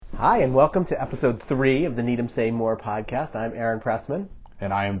Hi, and welcome to episode 3 of the Needham Say More podcast. I'm Aaron Pressman.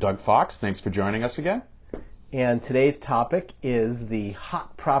 And I am Doug Fox. Thanks for joining us again. And today's topic is the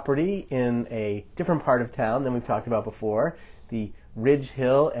hot property in a different part of town than we've talked about before, the Ridge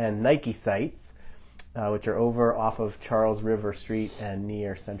Hill and Nike sites, which are over off of Charles River Street and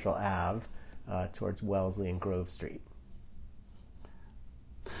near Central Ave towards Wellesley and Grove Street.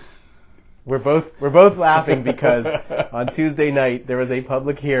 We're both laughing because on Tuesday night there was a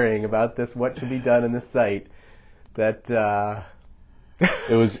public hearing about this, what should be done in this site. That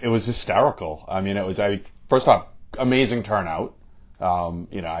it was hysterical. I mean, first off, amazing turnout.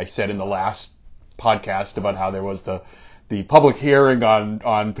 I said in the last podcast about how there was the public hearing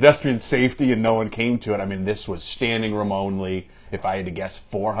on pedestrian safety and no one came to it. I mean, this was standing room only. If I had to guess,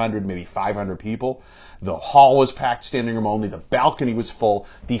 400, maybe 500 people. The hall was packed, standing room only. The balcony was full.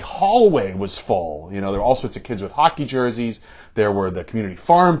 The hallway was full. There were all sorts of kids with hockey jerseys. There were the community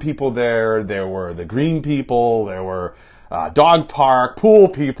farm people there. There were the green people. There were dog park, pool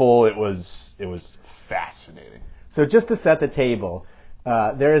people. It was fascinating. So just to set the table,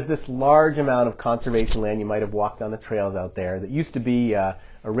 there is this large amount of conservation land. You might have walked on the trails out there that used to be a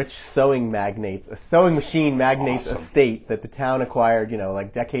rich sewing machine magnate's awesome. estate that the town acquired,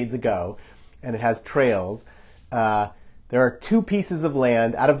 like decades ago, and it has trails. There are two pieces of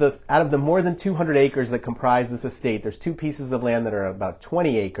land out of the more than 200 acres that comprise this estate. There's two pieces of land that are about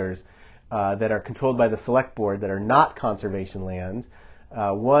 20 acres that are controlled by the select board that are not conservation land.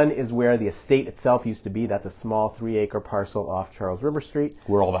 One is where the estate itself used to be. That's a small 3-acre parcel off Charles River Street.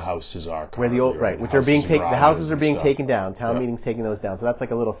 Where all the houses are. Where which are being taken. The houses are being taken down. Town meeting's taking those down. So that's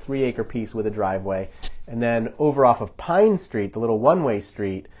like a little 3-acre piece with a driveway. And then over off of Pine Street, the little one-way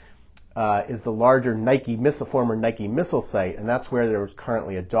street, is the larger former Nike missile site, and that's where there is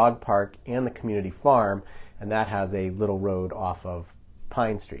currently a dog park and the community farm, and that has a little road off of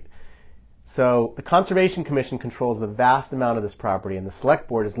Pine Street. So the Conservation Commission controls the vast amount of this property, and the Select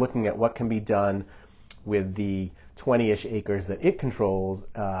Board is looking at what can be done with the 20-ish acres that it controls,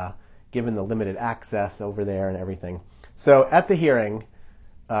 given the limited access over there and everything. So at the hearing,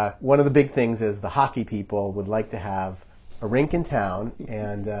 one of the big things is the hockey people would like to have a rink in town,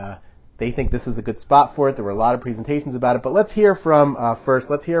 and they think this is a good spot for it. There were a lot of presentations about it, but let's hear from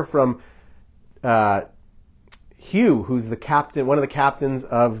Hugh, who's the captain, one of the captains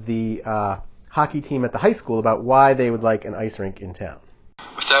of the hockey team at the high school, about why they would like an ice rink in town.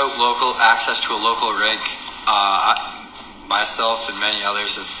 Without local access to a local rink, myself and many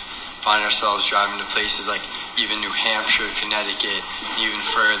others have found ourselves driving to places like even New Hampshire, Connecticut, even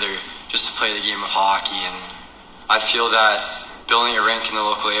further, just to play the game of hockey. And I feel that building a rink in the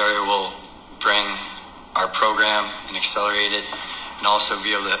local area will bring our program and accelerate it, and also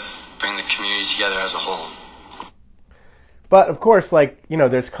be able to bring the community together as a whole. But of course,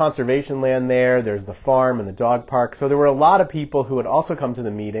 there's conservation land there, there's the farm and the dog park. So there were a lot of people who had also come to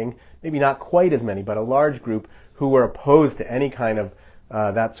the meeting, maybe not quite as many, but a large group who were opposed to any kind of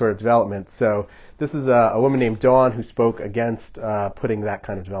that sort of development. So this is a woman named Dawn who spoke against putting that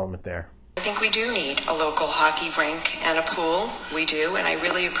kind of development there. I think we do need a local hockey rink and a pool. We do, and I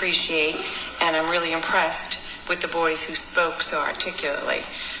really appreciate and I'm really impressed with the boys who spoke so articulately.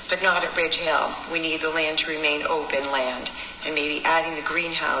 But not at Ridge Hill. We need the land to remain open land, and maybe adding the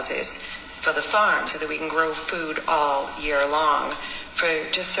greenhouses for the farm so that we can grow food all year long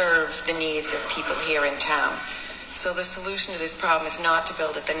to serve the needs of people here in town. So the solution to this problem is not to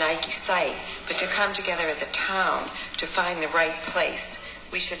build at the Nike site, but to come together as a town to find the right place.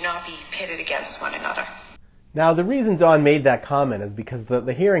 We should not be pitted against one another. Now, the reason Dawn made that comment is because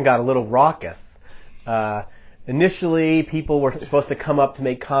the hearing got a little raucous. Initially, people were supposed to come up to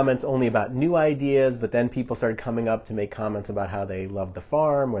make comments only about new ideas, but then people started coming up to make comments about how they loved the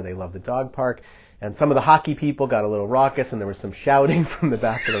farm or they loved the dog park. And some of the hockey people got a little raucous, and there was some shouting from the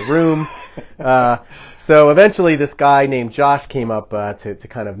back of the room. So eventually this guy named Josh came up to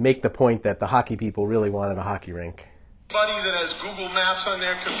kind of make the point that the hockey people really wanted a hockey rink. Anybody that has Google Maps on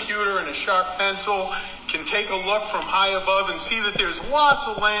their computer and a sharp pencil can take a look from high above and see that there's lots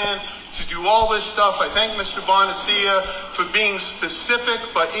of land to do all this stuff. I thank Mr. Bonacia for being specific,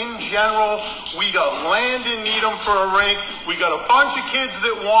 but in general, we got land in Needham for a rink. We got a bunch of kids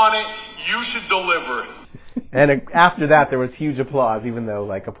that want it. You should deliver it. And after that, there was huge applause, even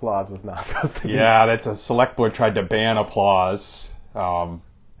though applause was not supposed to be. Yeah, that's a select board tried to ban applause. And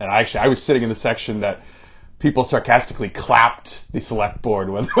I was sitting in the section that people sarcastically clapped the select board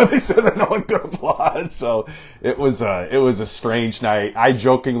when they said that no one could applaud. So it was a strange night. I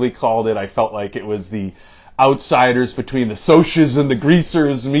jokingly called it. I felt like it was the outsiders between the socias and the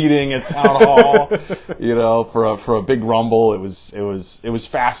greasers meeting at town hall, for a big rumble. It was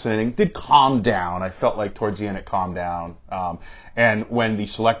fascinating. It did calm down. I felt like towards the end it calmed down. And when the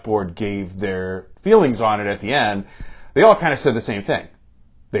select board gave their feelings on it at the end, they all kind of said the same thing.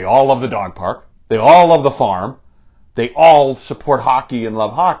 They all love the dog park. They all love the farm. They all support hockey and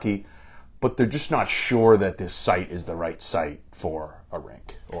love hockey, but they're just not sure that this site is the right site for a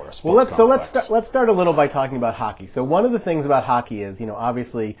rink or a sports complex. Let's start a little by talking about hockey. So one of the things about hockey is,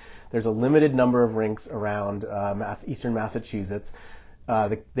 obviously there's a limited number of rinks around eastern Massachusetts.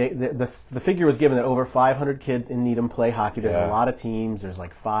 The figure was given that over 500 kids in Needham play hockey. There's a lot of teams. There's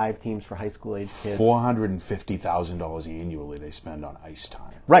like 5 teams for high school age kids. $450,000 annually they spend on ice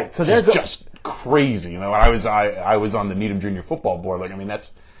time. Right. So they're just crazy. I was on the Needham Junior Football Board.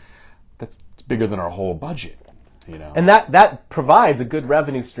 That's bigger than our whole budget. And that provides a good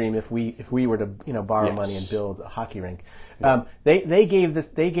revenue stream if we were to borrow money and build a hockey rink. They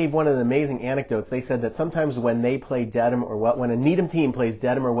gave one of the amazing anecdotes. They said that sometimes when they play Dedham when a Needham team plays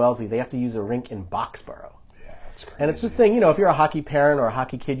Dedham or Wellesley, they have to use a rink in Boxborough. Yeah, that's crazy. And it's this thing, if you're a hockey parent or a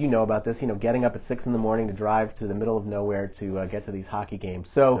hockey kid, you know about this. Getting up at 6 a.m. to drive to the middle of nowhere to get to these hockey games.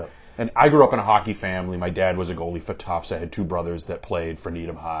 So. And I grew up in a hockey family. My dad was a goalie for Tufts. I had 2 brothers that played for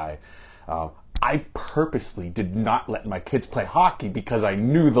Needham High. I purposely did not let my kids play hockey because I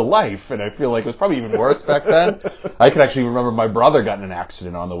knew the life, and I feel like it was probably even worse back then. I could actually remember my brother got in an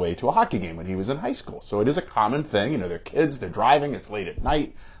accident on the way to a hockey game when he was in high school. So it is a common thing. They're kids, they're driving, it's late at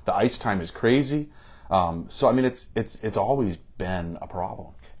night, the ice time is crazy. It's always been a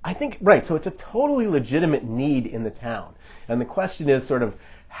problem. I think, right, so it's a totally legitimate need in the town. And the question is sort of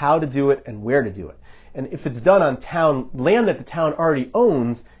how to do it and where to do it. And if it's done on town land that the town already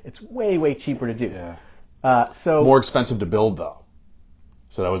owns, it's way, way cheaper to do. Yeah. More expensive to build, though.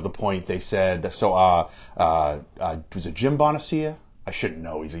 So that was the point. They said. So was it Jim Bonacia? I shouldn't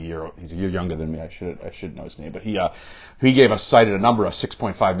know. He's a year younger than me. I should know his name. But he gave us cited a number of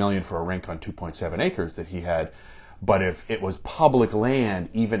 $6.5 million for a rink on 2.7 acres that he had. But if it was public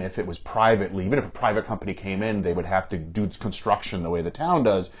land, even if it was privately, even if a private company came in, they would have to do construction the way the town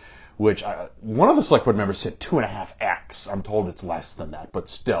does. Which one of the select board members said 2.5x. I'm told it's less than that, but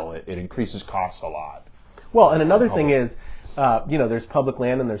still, it increases costs a lot. Well, and another thing is, there's public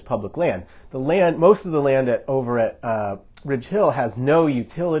land and there's public land. Most of the land over at Ridge Hill has no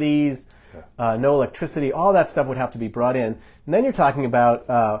utilities, no electricity. All that stuff would have to be brought in. And then you're talking about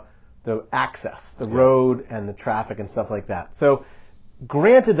the access, the road and the traffic and stuff like that. So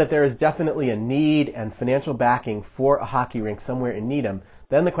granted that there is definitely a need and financial backing for a hockey rink somewhere in Needham,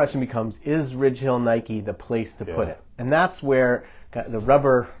 then the question becomes, is Ridge Hill Nike the place to put it? And that's where the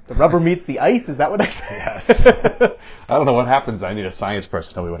rubber meets the ice. Is that what I said? Yes. I don't know what happens. I need a science person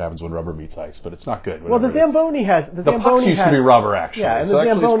to tell me what happens when rubber meets ice, but it's not good. Well, the Zamboni has... The pucks used to be rubber, actually. Yeah, and the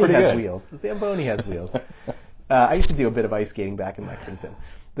Zamboni has wheels. The Zamboni has wheels. I used to do a bit of ice skating back in Lexington.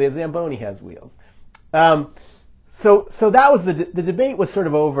 The Zamboni has wheels. So that was the debate was sort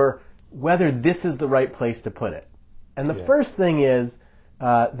of over whether this is the right place to put it. And the first thing is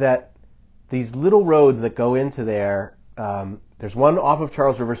that these little roads that go into there, there's one off of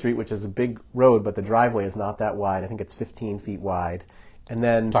Charles River Street, which is a big road, but the driveway is not that wide. I think it's 15 feet wide. And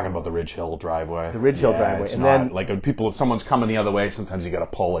then talking about the Ridge Hill driveway. The Ridge Hill driveway. It's not, like if someone's coming the other way, sometimes you got to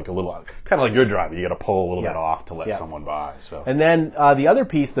pull like a little, kind of like your driveway. You got to pull a little bit off to let someone by. So. And then the other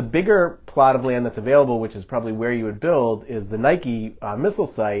piece, the bigger plot of land that's available, which is probably where you would build, is the Nike missile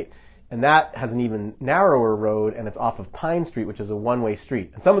site. And that has an even narrower road, and it's off of Pine Street, which is a one-way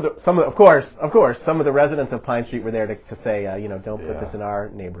street. And of course, some of the residents of Pine Street were there to say, don't put this in our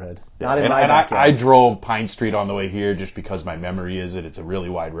neighborhood. Not in my backyard. I drove Pine Street on the way here just because my memory is it's a really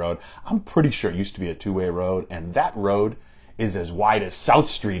wide road. I'm pretty sure it used to be a two-way road, and that road is as wide as South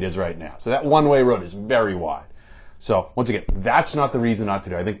Street is right now. So that one-way road is very wide. So once again, that's not the reason not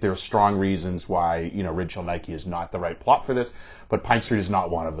to do it. I think there are strong reasons why, Ridge Hill Nike is not the right plot for this, but Pine Street is not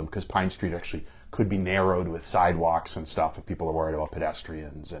one of them because Pine Street actually could be narrowed with sidewalks and stuff if people are worried about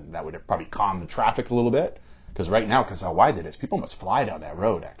pedestrians, and that would probably calm the traffic a little bit because right now, because how wide it is, people must fly down that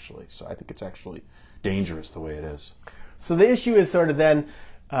road actually. So I think it's actually dangerous the way it is. So the issue is sort of then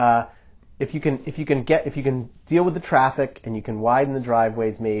if you can deal with the traffic and you can widen the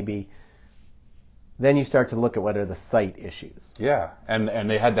driveways maybe. Then you start to look at what are the site issues. Yeah, and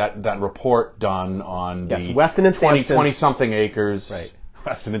they had that report done on the Weston and Sampson. 20-something acres. Right.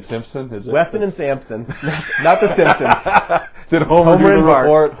 Weston and Simpson, is it? Weston and Sampson, not the Simpsons. Did Homer do the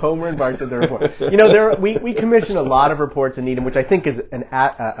report? Homer and Bart did the report. We commission a lot of reports in Needham, which I think is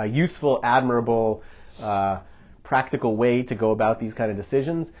a useful, admirable, practical way to go about these kind of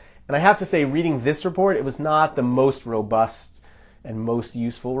decisions. And I have to say, reading this report, it was not the most robust and most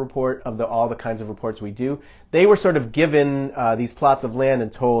useful report of all the kinds of reports we do. They were sort of given these plots of land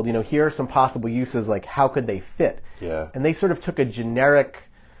and told, here are some possible uses, like how could they fit? Yeah. And they sort of took a generic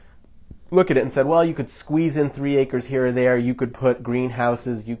look at it and said, well, you could squeeze in 3 acres here or there. You could put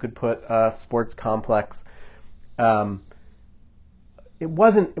greenhouses. You could put a sports complex.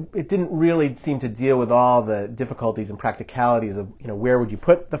 It didn't really seem to deal with all the difficulties and practicalities of, where would you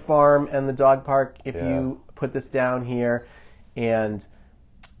put the farm and the dog park if you put this down here, and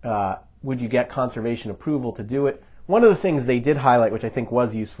would you get conservation approval to do it? One of the things they did highlight, which I think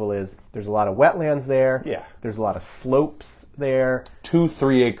was useful, is there's a lot of wetlands there. Yeah. There's a lot of slopes there. 2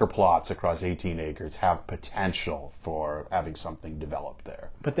 3-acre plots across 18 acres have potential for having something developed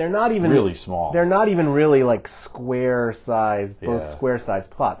there. But they're not even really small. They're not even really like square-sized, both square-sized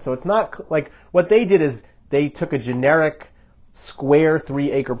plots. So it's not like what they did is they took a generic square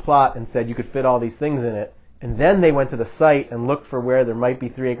 3-acre plot and said you could fit all these things in it. And then they went to the site and looked for where there might be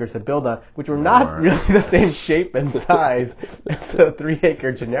 3 acres to build on, which were not really the same shape and size as the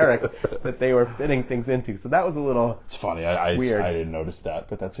 3-acre generic that they were fitting things into. So that was a little It's funny. weird. I didn't notice that,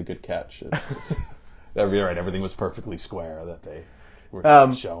 but that's a good catch. You're right. Everything was perfectly square that they were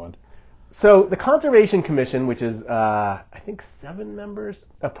showing. So the Conservation Commission, which is, I think 7 members,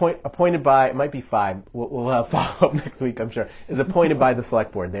 appointed by, it might be 5, we'll have follow-up next week, I'm sure, is appointed by the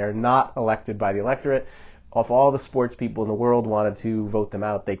Select Board. They are not elected by the electorate. If all the sports people in the world wanted to vote them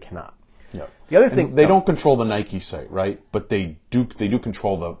out, they cannot. Yeah. The other thing, they don't control the Nike site, right? But they do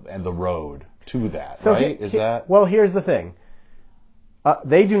control the road to that, right? Well, here's the thing.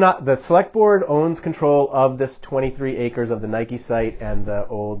 They do not. The Select Board owns control of this 23 acres of the Nike site and the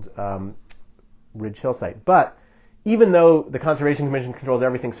old Ridge Hill site. But even though the Conservation Commission controls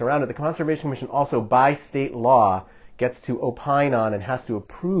everything surrounding it, the Conservation Commission also, by state law, gets to opine on and has to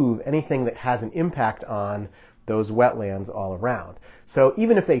approve anything that has an impact on those wetlands all around. So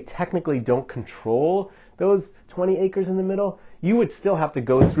even if they technically don't control those 20 acres in the middle, you would still have to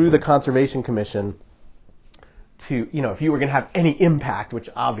go through the Conservation Commission to, if you were going to have any impact, which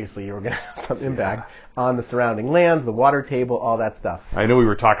obviously you were going to have some impact on the surrounding lands, the water table, all that stuff. I know we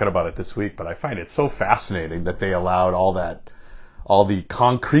were talking about it this week, but I find it so fascinating that they allowed all the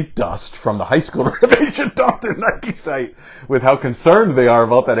concrete dust from the high school renovation dumped in Nike site with how concerned they are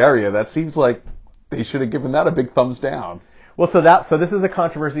about that area. That seems like they should have given that a big thumbs down. Well, so this is a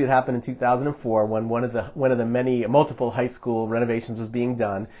controversy that happened in 2004 when one of the multiple high school renovations was being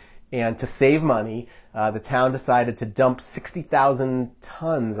done, and to save money, the town decided to dump 60,000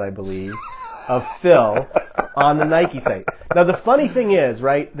 tons, I believe, of fill on the Nike site. Now the funny thing is,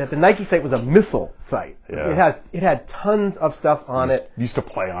 right, that the Nike site was a missile site. Yeah. It had tons of stuff on it. Used to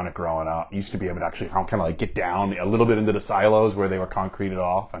play on it growing up. Used to be able to actually kind of like get down a little bit into the silos where they were concreted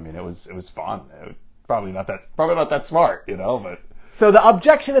off. I mean, it was fun. Probably not that smart, but. So the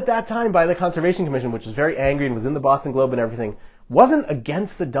objection at that time by the Conservation Commission, which was very angry and was in the Boston Globe and everything, wasn't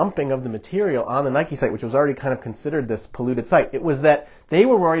against the dumping of the material on the Nike site, which was already kind of considered this polluted site. It was that they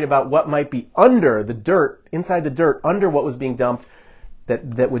were worried about what might be under the dirt, inside the dirt, under what was being dumped,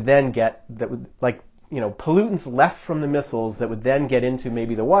 that would then pollutants left from the missiles that would then get into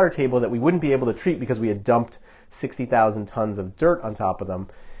maybe the water table that we wouldn't be able to treat because we had dumped 60,000 tons of dirt on top of them.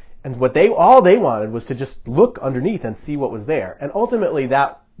 And all they wanted was to just look underneath and see what was there. And ultimately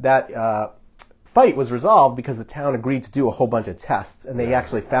that fight was resolved because the town agreed to do a whole bunch of tests, and they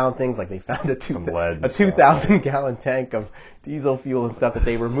actually found things like they found a 2,000-gallon tank of diesel fuel and stuff that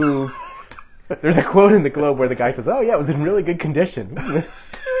they removed. There's a quote in the Globe where the guy says, "Oh yeah, it was in really good condition.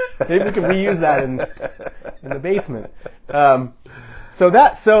 Maybe we can reuse that in the basement."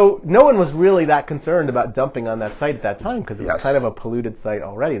 So no one was really that concerned about dumping on that site at that time because it was kind of a polluted site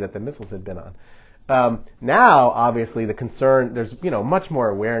already that the missiles had been on. Now, obviously, the concern, there's, much more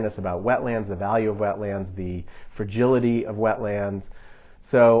awareness about wetlands, the value of wetlands, the fragility of wetlands.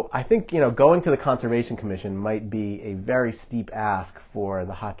 So I think, going to the Conservation Commission might be a very steep ask for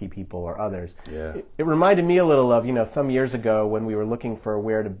the hockey people or others. Yeah. It reminded me a little of, some years ago when we were looking for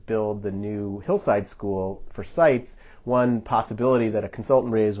where to build the new Hillside School for sites. One possibility that a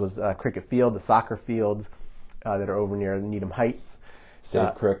consultant raised was Cricket Field, the soccer fields that are over near Needham Heights.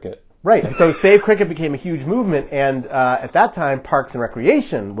 Save Cricket. Right, and so Save Cricket became a huge movement, and at that time, Parks and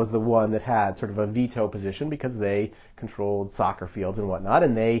Recreation was the one that had sort of a veto position because they controlled soccer fields and whatnot,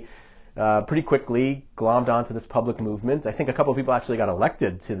 and they pretty quickly glommed onto this public movement. I think a couple of people actually got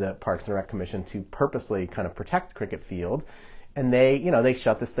elected to the Parks and Rec Commission to purposely kind of protect Cricket Field, and they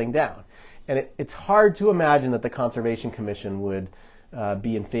shut this thing down. And it's hard to imagine that the Conservation Commission would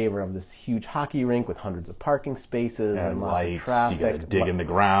be in favor of this huge hockey rink with hundreds of parking spaces and lots lights, of traffic. You got to dig in the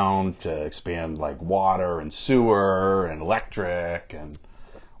ground to expand like water and sewer and electric and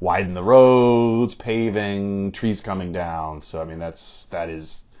widen the roads, paving, trees coming down. So I mean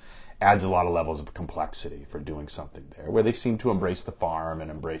adds a lot of levels of complexity for doing something there, where they seem to embrace the farm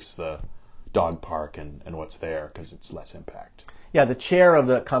and embrace the dog park and what's there because it's less impact. Yeah, the chair of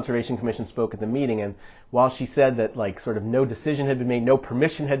the Conservation Commission spoke at the meeting, and while she said that like sort of no decision had been made, no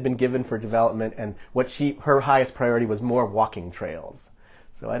permission had been given for development, and her highest priority was more walking trails.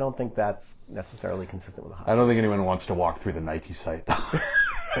 So I don't think that's necessarily consistent with the hockey. I don't think anyone wants to walk through the Nike site though.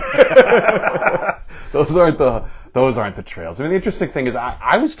 Those aren't the trails. I mean, the interesting thing is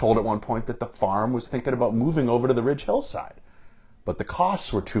I was told at one point that the farm was thinking about moving over to the Ridge Hill side. But the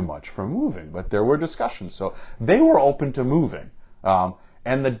costs were too much for moving. But there were discussions. So they were open to moving.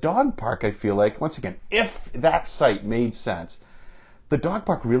 And the dog park, I feel like, once again, if that site made sense, the dog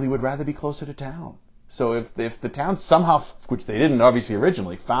park really would rather be closer to town. So if the town somehow, which they didn't obviously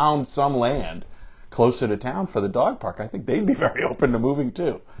originally, found some land closer to town for the dog park, I think they'd be very open to moving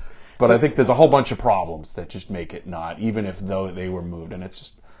too. But I think there's a whole bunch of problems that just make it not, even if though they were moved. And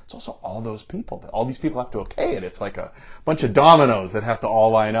it's also all those people. All these people have to okay it. It's like a bunch of dominoes that have to all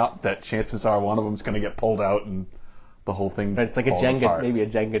line up that chances are one of them's going to get pulled out and the whole thing. Right, it's like maybe a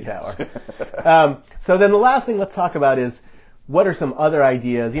Jenga tower. Yes. So then the last thing let's talk about is what are some other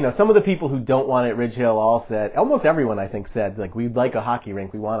ideas? You know, some of the people who don't want it at Ridge Hill all said, almost everyone I think said, like, we'd like a hockey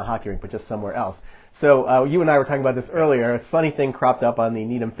rink, we want a hockey rink, but just somewhere else. So you and I were talking about this earlier. This funny thing cropped up on the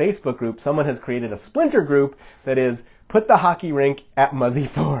Needham Facebook group. Someone has created a splinter group that is, put the hockey rink at Muzzy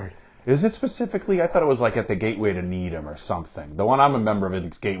Ford. Is it specifically? I thought it was like at the Gateway to Needham or something. The one I'm a member of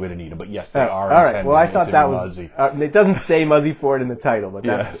is Gateway to Needham, but yes, they are. All right. Well, I thought that was. Muzzy. It doesn't say Muzzy Ford in the title, but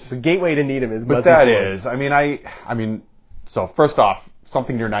yes. The Gateway to Needham is. But Muzzy that Ford. is. I mean. So first off,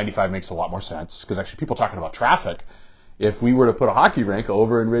 something near 95 makes a lot more sense because actually, people talking about traffic. If we were to put a hockey rink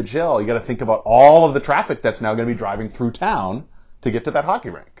over in Ridge Hill, you got to think about all of the traffic that's now going to be driving through town to get to that hockey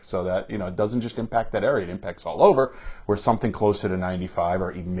rink, so that it doesn't just impact that area; it impacts all over. Where something closer to 95,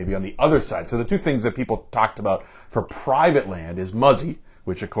 or even maybe on the other side. So the two things that people talked about for private land is Muzzy,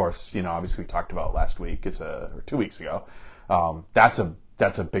 which of course obviously we talked about last week, or 2 weeks ago. That's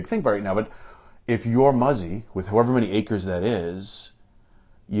a big thing right now. But if you're Muzzy with however many acres that is,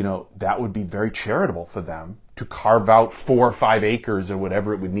 that would be very charitable for them to carve out 4 or 5 acres or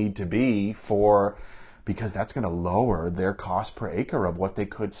whatever it would need to be because that's going to lower their cost per acre of what they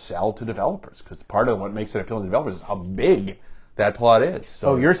could sell to developers. Because part of what makes it appealing to developers is how big that plot is.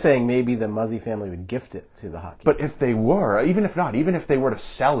 So you're saying maybe the Muzzy family would gift it to the hockey. But if they were, even if they were to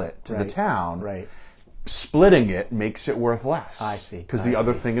sell it to the town, right. Splitting it makes it worth less. I see. Because the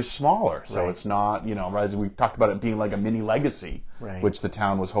other thing is smaller. So right. It's not, as we talked about it being like a mini legacy, right. which the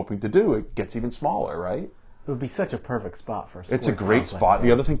town was hoping to do, it gets even smaller, right? It would be such a perfect spot for a sports It's a great spot.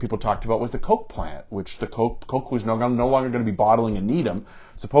 The other thing people talked about was the Coke plant, which the Coke was no longer going to be bottling in Needham.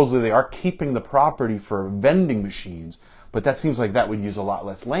 Supposedly they are keeping the property for vending machines, but that seems like that would use a lot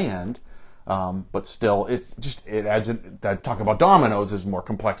less land. But still, it adds that talking about dominoes is more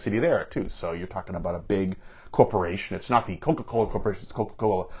complexity there too. So you're talking about a big corporation. It's not the Coca-Cola Corporation, it's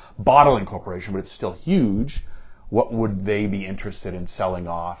Coca-Cola Bottling Corporation, but it's still huge. What would they be interested in selling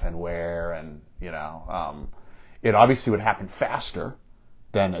off and where? And it obviously would happen faster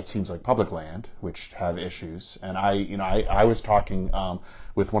than it seems like public land, which have issues. And I was talking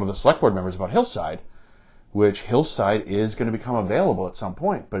with one of the select board members about Hillside, which Hillside is going to become available at some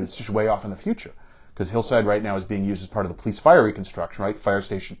point, but it's just way off in the future. Because Hillside right now is being used as part of the police fire reconstruction, right? Fire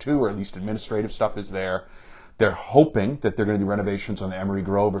Station 2, or at least administrative stuff is there. They're hoping that there are going to be renovations on the Emery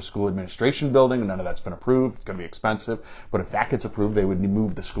Grove or school administration building, and none of that's been approved. It's going to be expensive. But if that gets approved, they would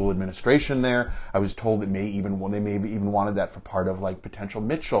move the school administration there. I was told that they may even wanted that for part of like potential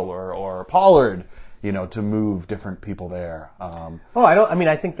Mitchell or Pollard, to move different people there.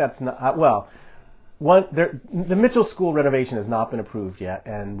 I think that's not, the Mitchell School renovation has not been approved yet,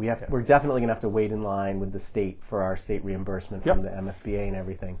 and we're definitely going to have to wait in line with the state for our state reimbursement from the MSBA and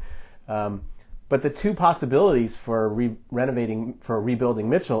everything. But the two possibilities for rebuilding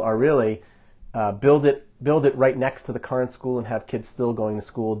Mitchell are really build it right next to the current school and have kids still going to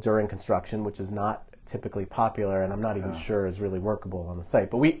school during construction, which is not typically popular, and I'm not even sure is really workable on the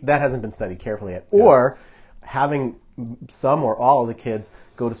site. But that hasn't been studied carefully yet. Yeah. Or having some or all of the kids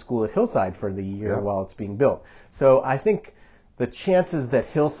go to school at Hillside for the year while it's being built. So I think the chances that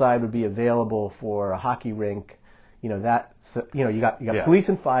Hillside would be available for a hockey rink, you got police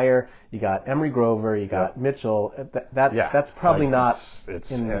and fire, you got Emery Grover, you got Mitchell. That's probably not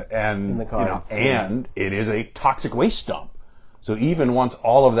in the cards. And it is a toxic waste dump. So even once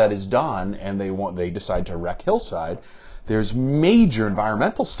all of that is done and they decide to wreck Hillside, there's major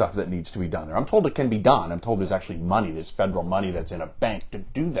environmental stuff that needs to be done there. I'm told it can be done. I'm told there's actually money, there's federal money that's in a bank to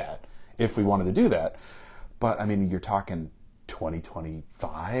do that if we wanted to do that. But I mean, you're talking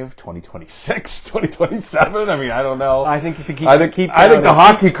 2025, 2026, 2027. I mean, I don't know. I think you should keep. I think counting. the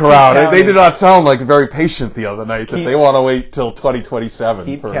hockey crowd, keep they did not sound like very patient the other night that they want to wait till 2027.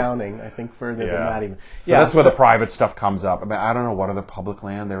 Keep counting. I think further than that even. So that's where the private stuff comes up. I mean, I don't know what other public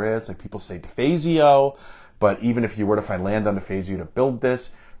land there is. Like people say DeFazio, but even if you were to find land on DeFazio to build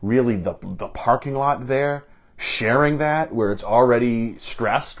this, really the parking lot there, sharing that where it's already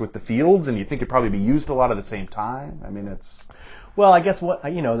stressed with the fields and you think it'd probably be used a lot at the same time. I mean, it's... Well, I guess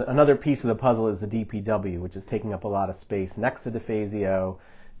another piece of the puzzle is the DPW, which is taking up a lot of space next to DeFazio,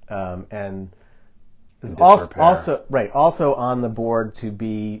 and is also on the board to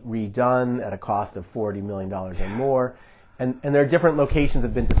be redone at a cost of $40 million or more. And there are different locations that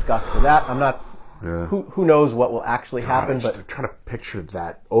have been discussed for that. I'm not... Yeah. Who knows what will actually happen? But I'm trying to picture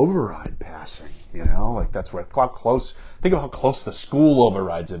that override passing. You know, like that's where close. Think of how close the school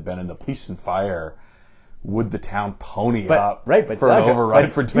overrides have been, and the police and fire. Would the town pony up for an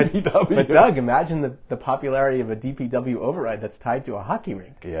override for DPW? But Doug, imagine the popularity of a DPW override that's tied to a hockey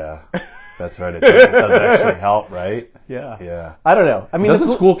rink. Yeah, that's right. It does actually help, right? Yeah. I don't know. I mean,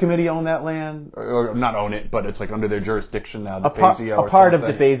 doesn't school committee own that land, or not own it, but it's like under their jurisdiction now? A part of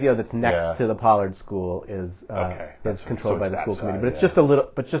DeFazio that's next to the Pollard School is controlled by the school committee, but it's just a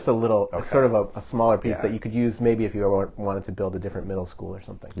little. It's sort of a smaller piece that you could use maybe if you wanted to build a different middle school or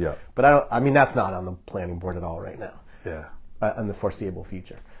something. Yeah. But I mean, that's not on the planning board at all right now. Yeah. In the foreseeable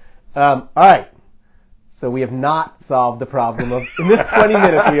future. All right. So we have not solved the problem of, in this 20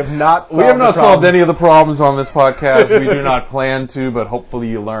 minutes, we have not solved any of the problems on this podcast. We do not plan to, but hopefully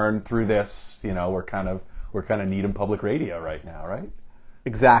you learn through this. You know, we're kind of Needham Public Radio right now, right?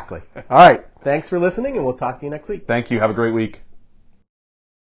 Exactly. All right. Thanks for listening, and we'll talk to you next week. Thank you. Have a great week.